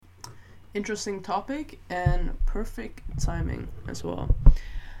Interesting topic and perfect timing as well.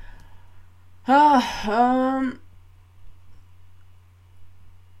 Ah,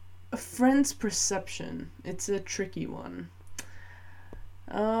 a friend's perception. It's a tricky one.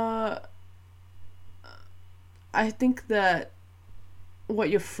 Uh, I think that what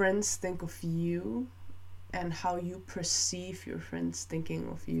your friends think of you and how you perceive your friends thinking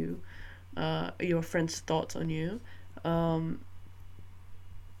of you, your friends' thoughts on you, um,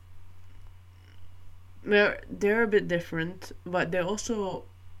 they're a bit different, but they're also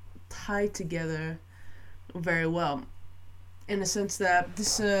tied together very well. In the sense that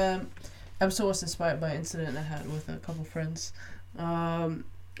this episode was inspired by an incident I had with a couple friends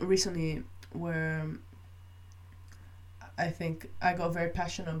recently, where I think I got very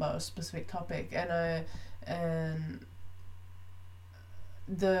passionate about a specific topic, and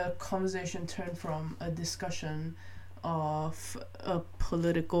the conversation turned from a discussion of a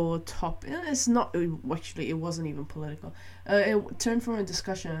political topic. It's not actually. It wasn't even political. It turned from a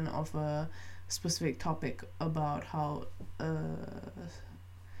discussion of a specific topic about how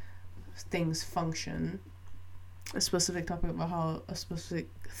things function. A specific topic about how a specific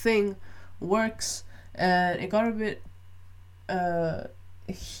thing works, and it got a bit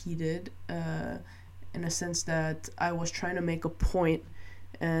heated in a sense that I was trying to make a point,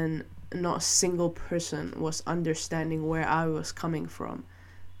 and not a single person was understanding where I was coming from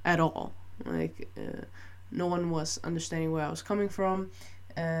at all. Like, no one was understanding where I was coming from,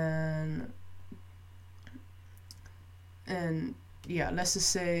 and yeah, let's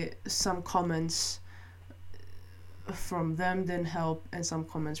just say some comments from them didn't help, and some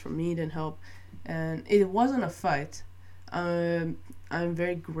comments from me didn't help, and it wasn't a fight. I'm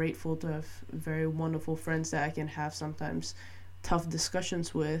very grateful to have very wonderful friends that I can have sometimes tough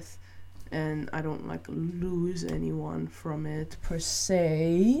discussions with, and I don't like lose anyone from it per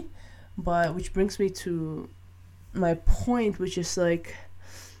se. But which brings me to my point, which is like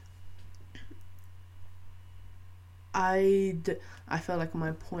I felt like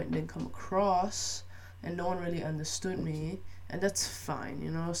my point didn't come across, and no one really understood me, and that's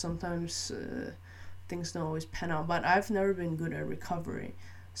fine. Sometimes things don't always pan out, but I've never been good at recovery.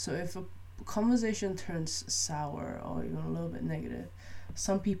 So if a conversation turns sour or even a little bit negative,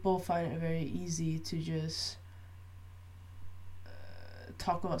 some people find it very easy to just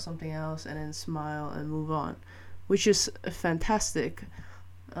talk about something else and then smile and move on, which is fantastic.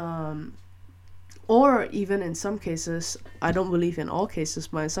 Or even in some cases, I don't believe in all cases,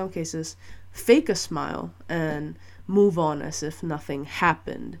 but in some cases, fake a smile and move on as if nothing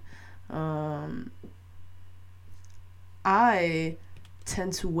happened. I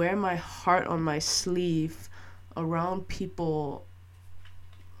tend to wear my heart on my sleeve around people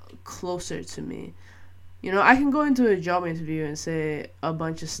closer to me. I can go into a job interview and say a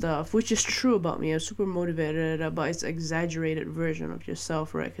bunch of stuff, which is true about me. I'm super motivated, but it's exaggerated version of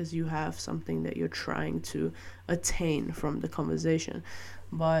yourself, right? Because you have something that you're trying to attain from the conversation.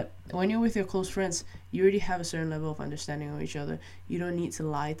 But when you're with your close friends, you already have a certain level of understanding of each other. You don't need to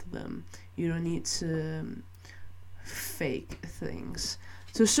lie to them. You don't need to fake things.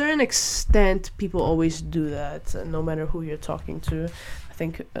 To a certain extent, people always do that, no matter who you're talking to. I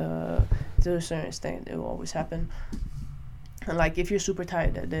think to a certain extent it will always happen. And like, if you're super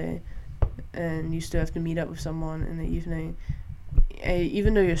tired that day and you still have to meet up with someone in the evening,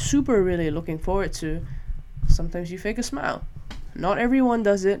 even though you're super really looking forward to, sometimes you fake a smile. Not everyone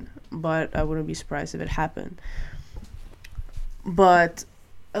does it, but I wouldn't be surprised if it happened. But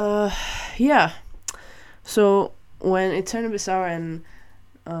yeah, so when it turned a bit sour, and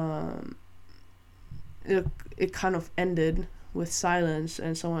it kind of ended with silence,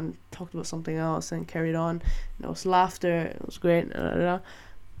 and someone talked about something else and carried on, and there was laughter, it was great,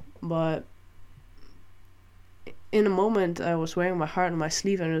 but in a moment I was wearing my heart on my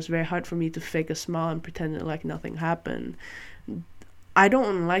sleeve, and it was very hard for me to fake a smile and pretend like nothing happened. I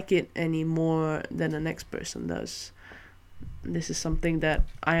don't like it any more than the next person does. This is something that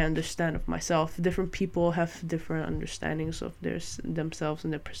I understand of myself. Different people have different understandings of themselves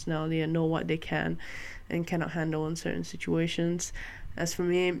and their personality, and know what they can and cannot handle in certain situations. As for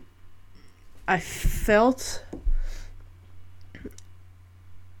me, I felt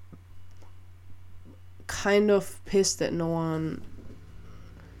kind of pissed that no one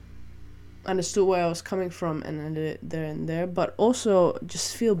understood where I was coming from and ended it there and there, but also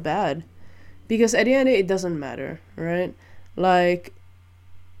just feel bad, because at the end of the day, it doesn't matter, right? Like,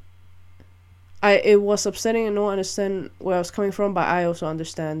 it was upsetting and no one understand where I was coming from, but I also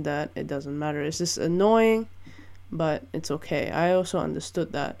understand that it doesn't matter. It's just annoying, but it's okay. I also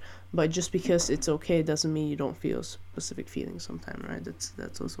understood that. but just because it's okay doesn't mean you don't feel specific feelings sometimes, right?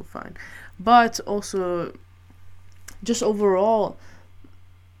 That's also fine. But also, just overall,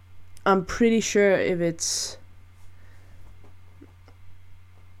 I'm pretty sure if it's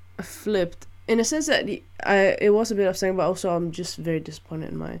flipped, in a sense that it was a bit upsetting, but also I'm just very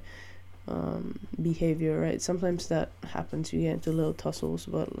disappointed in my behavior, right? Sometimes that happens, you get into little tussles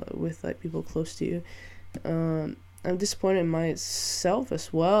but with like people close to you. I'm disappointed in myself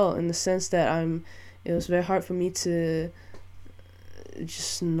as well, in the sense that it was very hard for me to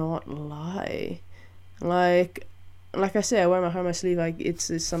just not lie. Like I said, I wear my heart on my sleeve. Like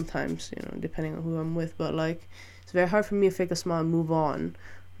it's sometimes, depending on who I'm with, but like it's very hard for me to fake a smile and move on.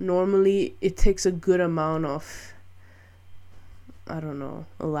 Normally it takes a good amount of, I don't know,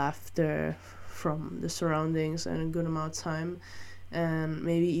 laughter from the surroundings and a good amount of time, and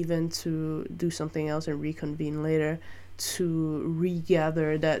maybe even to do something else and reconvene later to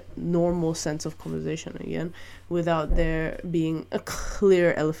regather that normal sense of conversation again, without there being a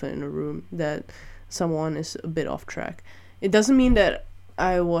clear elephant in the room that someone is a bit off track. It doesn't mean that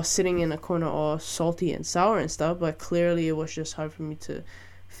I was sitting in a corner all salty and sour and stuff, but clearly it was just hard for me to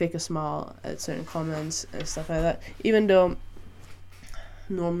fake a smile at certain comments and stuff like that, even though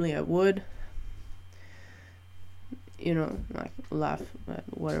normally I would, like laugh at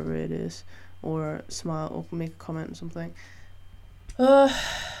whatever it is, or smile or make a comment or something. But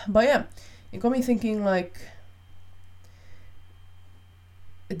yeah, it got me thinking, like,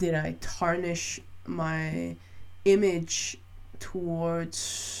 did I tarnish my image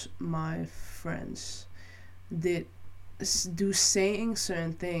towards my friends? Do saying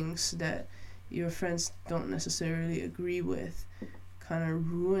certain things that your friends don't necessarily agree with kind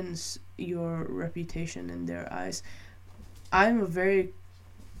of ruins your reputation in their eyes? I'm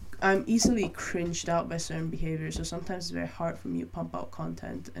easily cringed out by certain behaviors, so sometimes it's very hard for me to pump out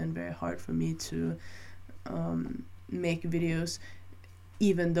content and very hard for me to make videos,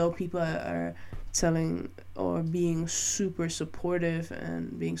 even though people are telling or being super supportive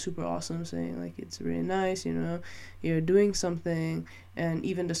and being super awesome, saying like it's really nice, you're doing something, and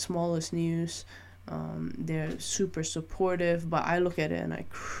even the smallest news, they're super supportive, but I look at it and I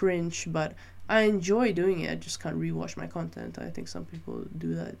cringe, but I enjoy doing it. I just can't rewatch my content. I think some people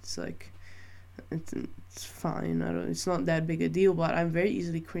do that. It's like, it's fine. It's not that big a deal, but I'm very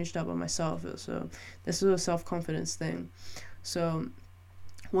easily cringed out by myself. So this is a self-confidence thing. So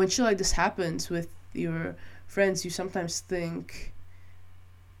when shit like this happens with your friends, you sometimes think,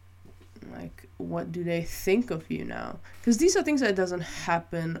 like, what do they think of you now? Because these are things that doesn't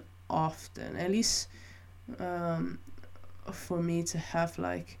happen often, at least for me to have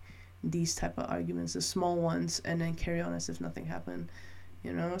like these type of arguments, the small ones, and then carry on as if nothing happened.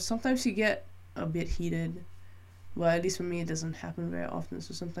 Sometimes you get a bit heated, but at least for me it doesn't happen very often,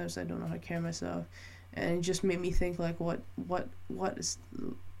 so sometimes I don't know how to carry myself, and it just made me think, like, what is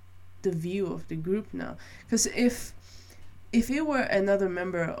the view of the group now? Because if it were another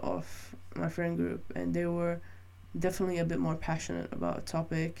member of my friend group and they were definitely a bit more passionate about a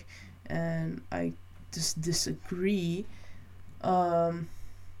topic and I just disagree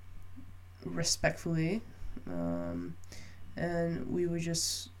respectfully, and we would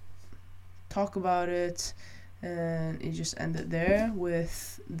just talk about it, and it just ended there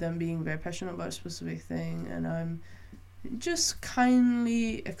with them being very passionate about a specific thing, and I'm just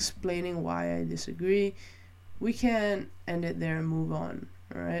kindly explaining why I disagree, we can end it there and move on,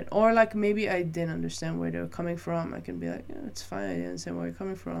 alright? Or like maybe I didn't understand where they were coming from, I can be like, yeah, it's fine, I didn't understand where you're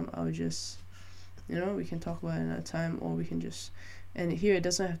coming from, I'll just, we can talk about it another time, or we can just end it here. It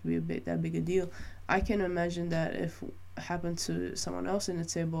doesn't have to be that big a deal. I can imagine that if it happened to someone else in the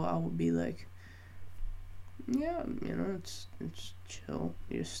table, I would be like, yeah, it's chill.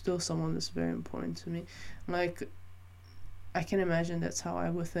 You're still someone that's very important to me. Like, I can imagine that's how I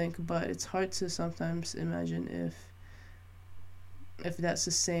would think, but it's hard to sometimes imagine if that's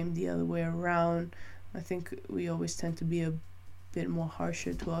the same the other way around. I think we always tend to be a bit more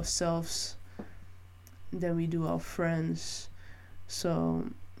harsher to ourselves than we do our friends. So,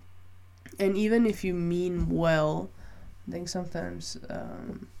 and even if you mean well, I think sometimes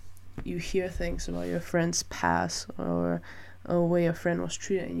you hear things about your friend's past or a way your friend was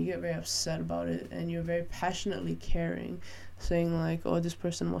treated, and you get very upset about it, and you're very passionately caring, saying like, oh, this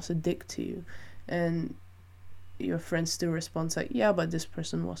person was a dick to you, and your friend still responds like, yeah, but this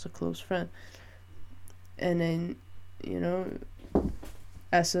person was a close friend. And then,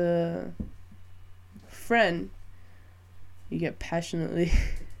 as a friend, you get passionately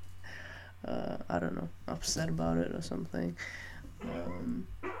I don't know, upset about it or something.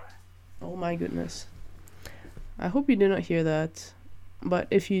 Oh my goodness, I hope you did not hear that. But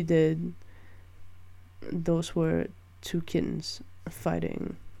if you did, those were two kittens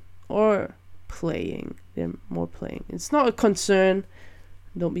fighting or playing. They're more playing. It's not a concern.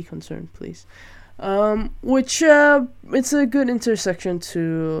 Don't be concerned, please. Which it's a good intersection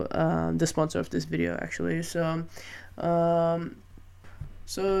to the sponsor of this video, actually. So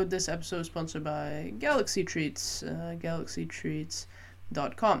this episode is sponsored by Galaxy Treats,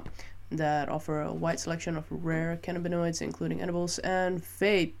 galaxytreats.com, that offer a wide selection of rare cannabinoids, including edibles and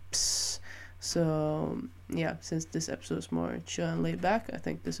vapes. So yeah, since this episode is more chill and laid back, I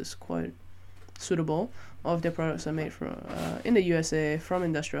think this is quite suitable. All of their products are made from in the USA from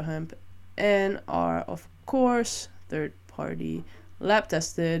industrial hemp and are of course third-party lab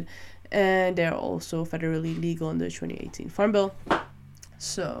tested, and they're also federally legal under the 2018 Farm Bill.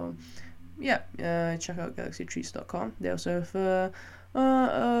 So yeah, check out galaxytreats.com. They also have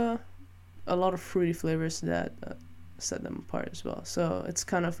a lot of fruity flavors that set them apart as well. So it's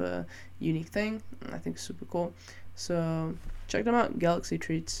kind of a unique thing. I think it's super cool. So check them out,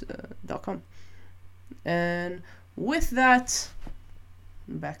 galaxytreats.com. And with that,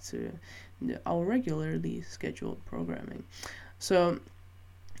 back to our regularly scheduled programming. So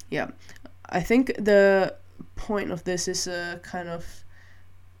yeah, I think the point of this is kind of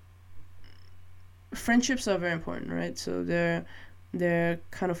friendships are very important, right? So they're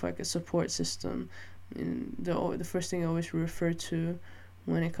kind of like a support system. And the first thing I always refer to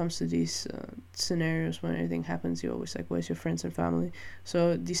when it comes to these scenarios, when anything happens, you always like, where's your friends and family?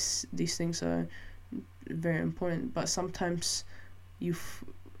 So these things are very important, but sometimes you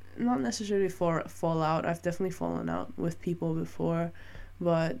not necessarily fall out. I've definitely fallen out with people before,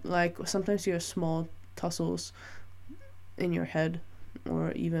 but like sometimes you have small tussles in your head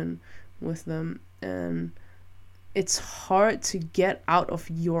or even with them, and it's hard to get out of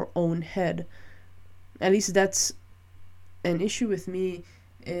your own head. At least that's an issue with me,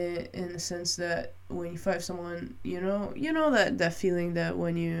 in the sense that when you fight someone, you know that feeling that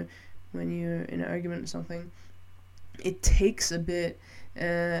when you're in an argument or something, it takes a bit,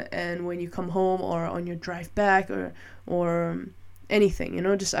 and when you come home or on your drive back or anything,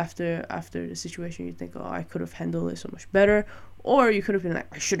 just after the situation, you think, oh, I could have handled it so much better, or you could have been like,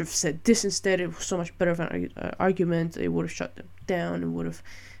 I should have said this instead. It was so much better of an argument. It would have shut them down. It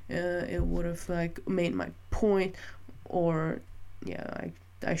would have like made my point, or yeah,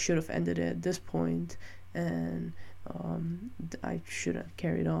 I should have ended it at this point, and I should have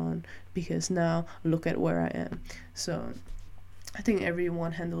carried on, because now look at where I am. So I think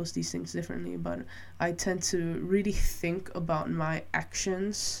everyone handles these things differently, but I tend to really think about my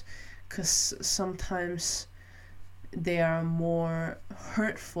actions, because sometimes they are more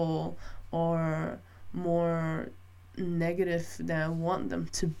hurtful or more negative than I want them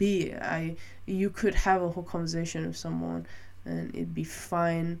to be. You could have a whole conversation with someone and it'd be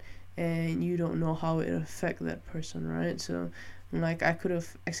fine, and you don't know how it affect that person, right? So like I could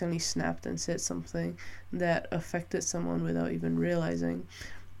have accidentally snapped and said something that affected someone without even realizing.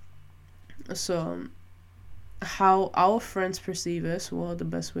 So how our friends perceive us, well, the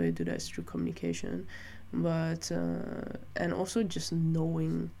best way to do that is through communication, but and also just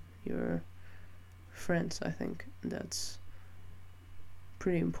knowing your friends. I think that's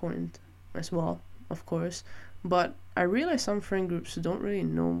pretty important as well, of course. But I realize some friend groups don't really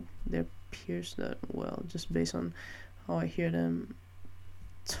know their peers that well, just based on how I hear them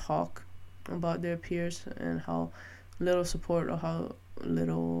talk about their peers and how little support or how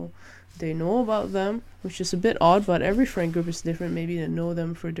little they know about them, which is a bit odd, but every friend group is different. Maybe they know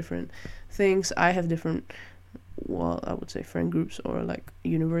them for different things. I have different, well, I would say friend groups or like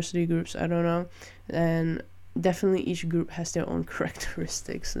university groups, I don't know. And definitely each group has their own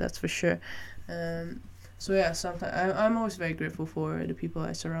characteristics, that's for sure. So yeah, sometimes I'm always very grateful for the people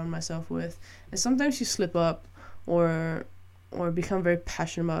I surround myself with. And sometimes you slip up or become very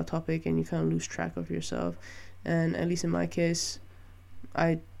passionate about a topic and you kind of lose track of yourself. And at least in my case,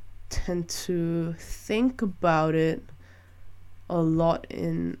 I tend to think about it a lot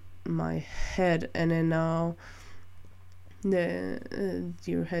in my head, and then now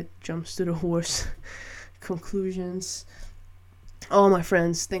your head jumps to the worst conclusions. Oh, my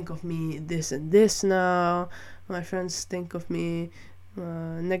friends think of me this and this now. My friends think of me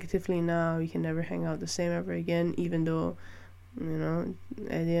negatively now. We can never hang out the same ever again, even though, at the end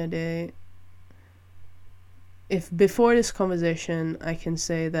of the day, if before this conversation I can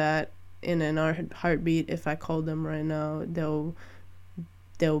say that in an heartbeat, if I call them right now,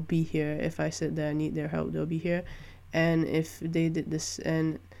 they'll be here. If I said that I need their help, they'll be here. And if they did this,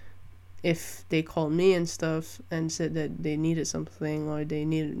 and if they called me and stuff and said that they needed something or they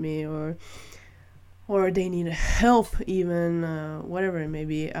needed me or or they need help, even whatever it may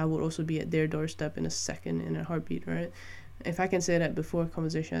be, I would also be at their doorstep in a second, in a heartbeat, right? If I can say that before a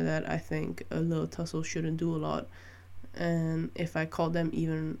conversation like that, I think a little tussle shouldn't do a lot. And if I call them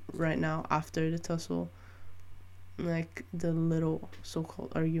even right now after the tussle, like the little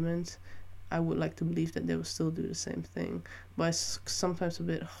so-called arguments, I would like to believe that they will still do the same thing. But it's sometimes a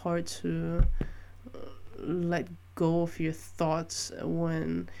bit hard to let go of your thoughts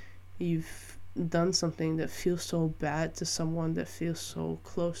when you've done something that feels so bad to someone that feels so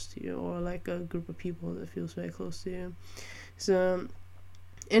close to you, or like a group of people that feels very close to you. So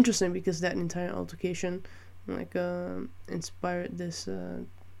interesting, because that entire altercation like inspired this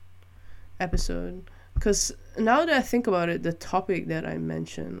episode. Because now that I think about it, the topic that I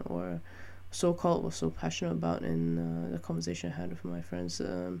mentioned or so-called was so passionate about in the conversation I had with my friends,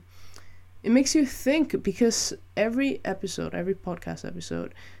 it makes you think, because every podcast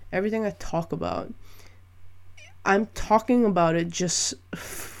episode, everything I talk about, I'm talking about it just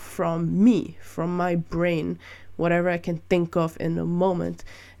from me, from my brain, whatever I can think of in the moment.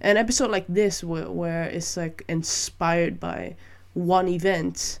 An episode like this, where it's like inspired by one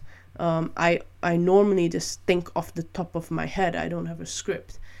event, I normally just think off the top of my head. I don't have a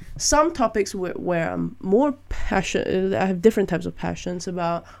script. Some topics where I'm more passionate, I have different types of passions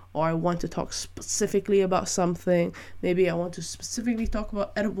about, or I want to talk specifically about something. Maybe I want to specifically talk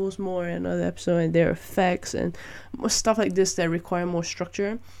about edibles more in another episode and their effects and stuff like this that require more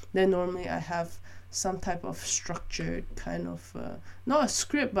structure. Then normally I have some type of structured kind of, not a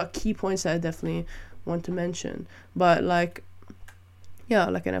script, but key points that I definitely want to mention. But like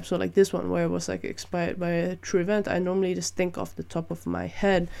an episode like this one, where it was like inspired by a true event, I normally just think off the top of my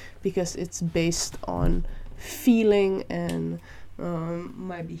head, because it's based on feeling and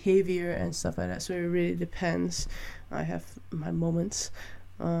my behavior and stuff like that. So it really depends. I have my moments,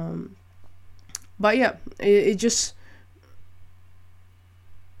 but yeah, it's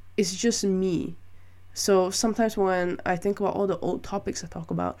just me. So sometimes when I think about all the old topics I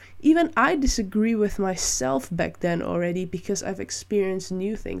talk about, even I disagree with myself back then already, because I've experienced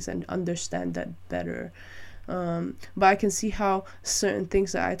new things and understand that better. But I can see how certain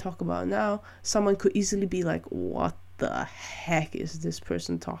things that I talk about now, someone could easily be like, what the heck is this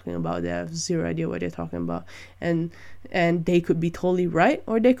person talking about? They have zero idea what they're talking about. And they could be totally right,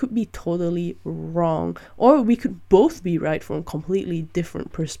 or they could be totally wrong. Or we could both be right from completely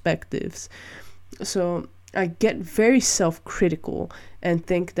different perspectives. So I get very self-critical and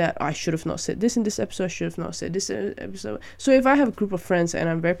think that I should have not said this in this episode, I should have not said this episode. So if I have a group of friends and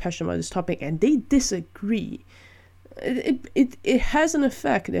I'm very passionate about this topic and they disagree, it has an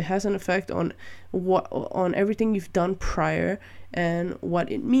effect. It has an effect on everything you've done prior and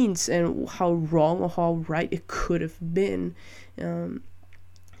what it means and how wrong or how right it could have been.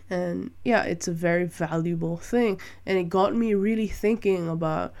 And yeah, it's a very valuable thing, and it got me really thinking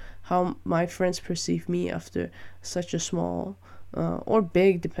about how my friends perceive me after such a small or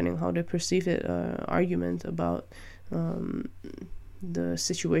big, depending how they perceive it, argument about the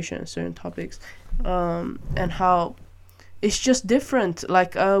situation and certain topics, and how it's just different.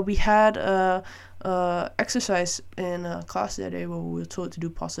 Like we had exercise in class that day where we were told to do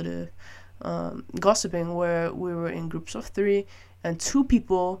positive gossiping, where we were in groups of 3 and 2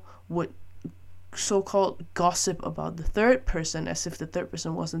 people would so-called gossip about the third person as if the third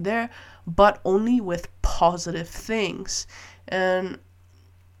person wasn't there, but only with positive things. And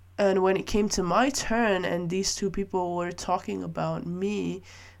when it came to my turn and these 2 people were talking about me,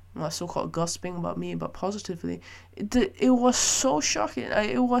 so-called gossiping about me, but positively, it was so shocking.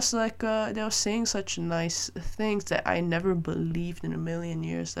 It was like they were saying such nice things that I never believed in a million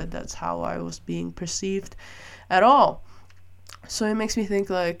years that that's how I was being perceived at all. So it makes me think,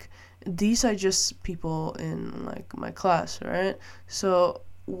 like, these are just people in like my class, right? So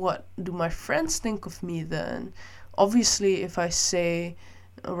what do my friends think of me then? Obviously, if I say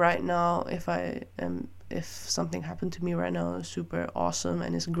right now, if something happened to me right now is super awesome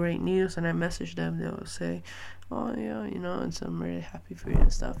and it's great news, and I message them, they will say, oh yeah, and so I'm really happy for you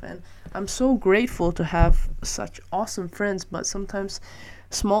and stuff. And I'm so grateful to have such awesome friends, but sometimes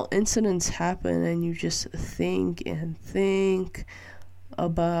small incidents happen and you just think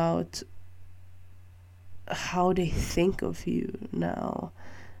about how they think of you now.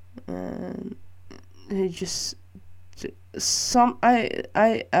 And it just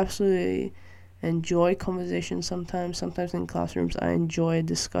I absolutely enjoy conversation sometimes in classrooms. I enjoy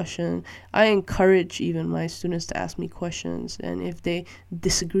discussion. I encourage even my students to ask me questions, and if they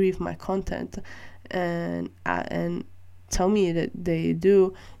disagree with my content and tell me that they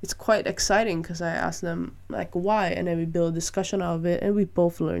do, it's quite exciting because I ask them like why, and then we build a discussion out of it, and we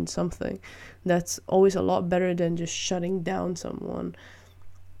both learn something. That's always a lot better than just shutting down someone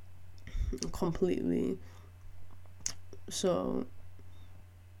completely. So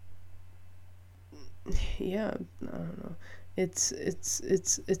yeah, I don't know. It's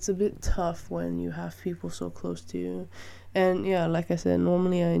a bit tough when you have people so close to you. And yeah, like I said,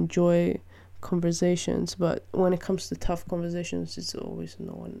 normally I enjoy conversations, but when it comes to tough conversations, it's always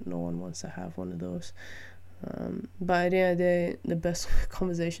no one wants to have one of those. But at the end of the day, the best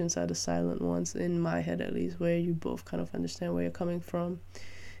conversations are the silent ones, in my head at least, where you both kind of understand where you're coming from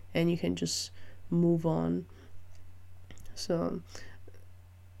and you can just move on. So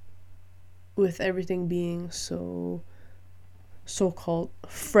with everything being so-called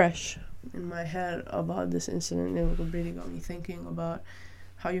fresh in my head about this incident, it really got me thinking about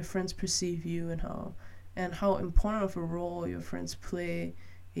how your friends perceive you, and how important of a role your friends play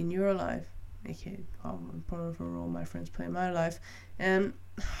in your life, aka how important of a role my friends play in my life, and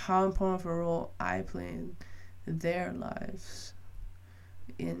how important of a role I play in their lives,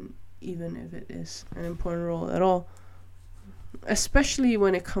 in even if it is an important role at all, especially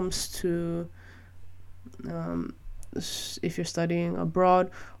when it comes to if you're studying abroad,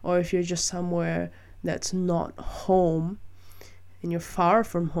 or if you're just somewhere that's not home and you're far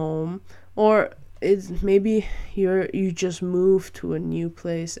from home, or it's maybe you just moved to a new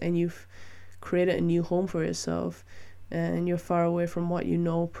place and you've created a new home for yourself and you're far away from what you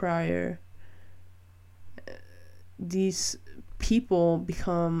know prior. These people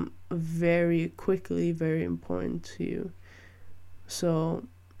become very quickly very important to you. So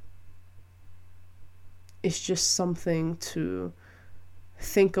it's just something to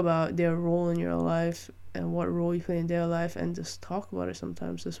think about, their role in your life and what role you play in their life, and just talk about it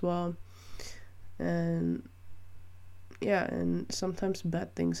sometimes as well. And yeah, and sometimes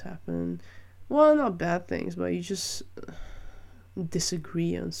bad things happen. Well, not bad things, but you just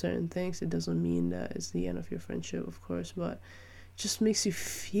disagree on certain things. It doesn't mean that it's the end of your friendship, of course, but it just makes you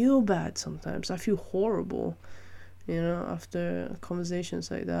feel bad sometimes. I feel horrible, after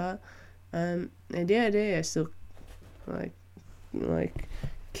conversations like that. And at the end of the day, I still like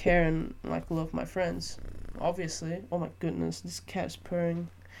care and love my friends, obviously. Oh my goodness, this cat's purring.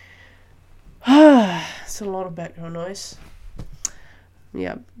 It's a lot of background noise.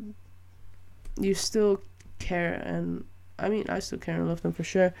 Yeah, you still care, and I still care and love them for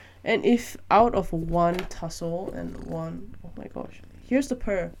sure. And if out of one tussle and one, oh my gosh, here's the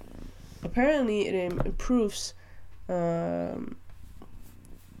purr. Apparently it improves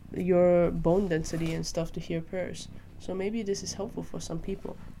your bone density and stuff to hear purrs. So maybe this is helpful for some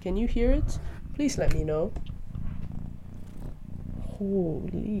people. Can you hear it? Please let me know.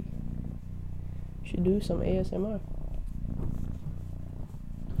 Holy. Should do some ASMR.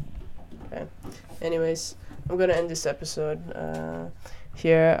 Okay. Anyways, I'm gonna end this episode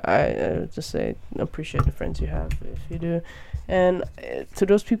here. I just say appreciate the friends you have if you do. And to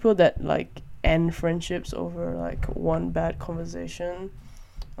those people that end friendships over one bad conversation,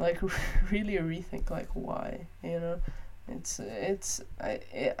 really rethink why, it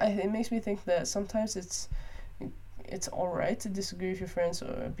makes me think that sometimes it's alright to disagree with your friends,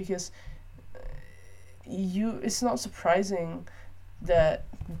 or because it's not surprising that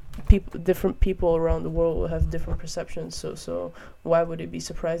different people around the world will have different perceptions, so why would it be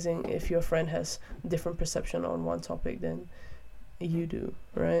surprising if your friend has different perception on one topic than you do,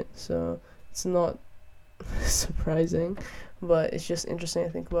 right? So it's not surprising, but it's just interesting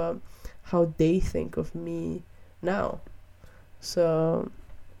to think about how they think of me now. So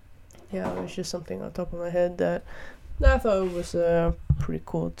yeah, it was just something on top of my head that I thought it was pretty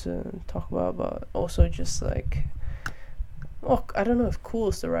cool to talk about, but also just I don't know if cool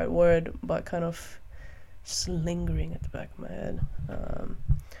is the right word, but kind of just lingering at the back of my head.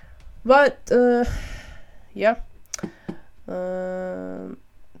 But yeah,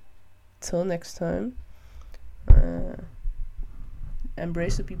 till next time,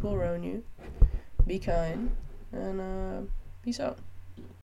 embrace the people around you, be kind, and peace out.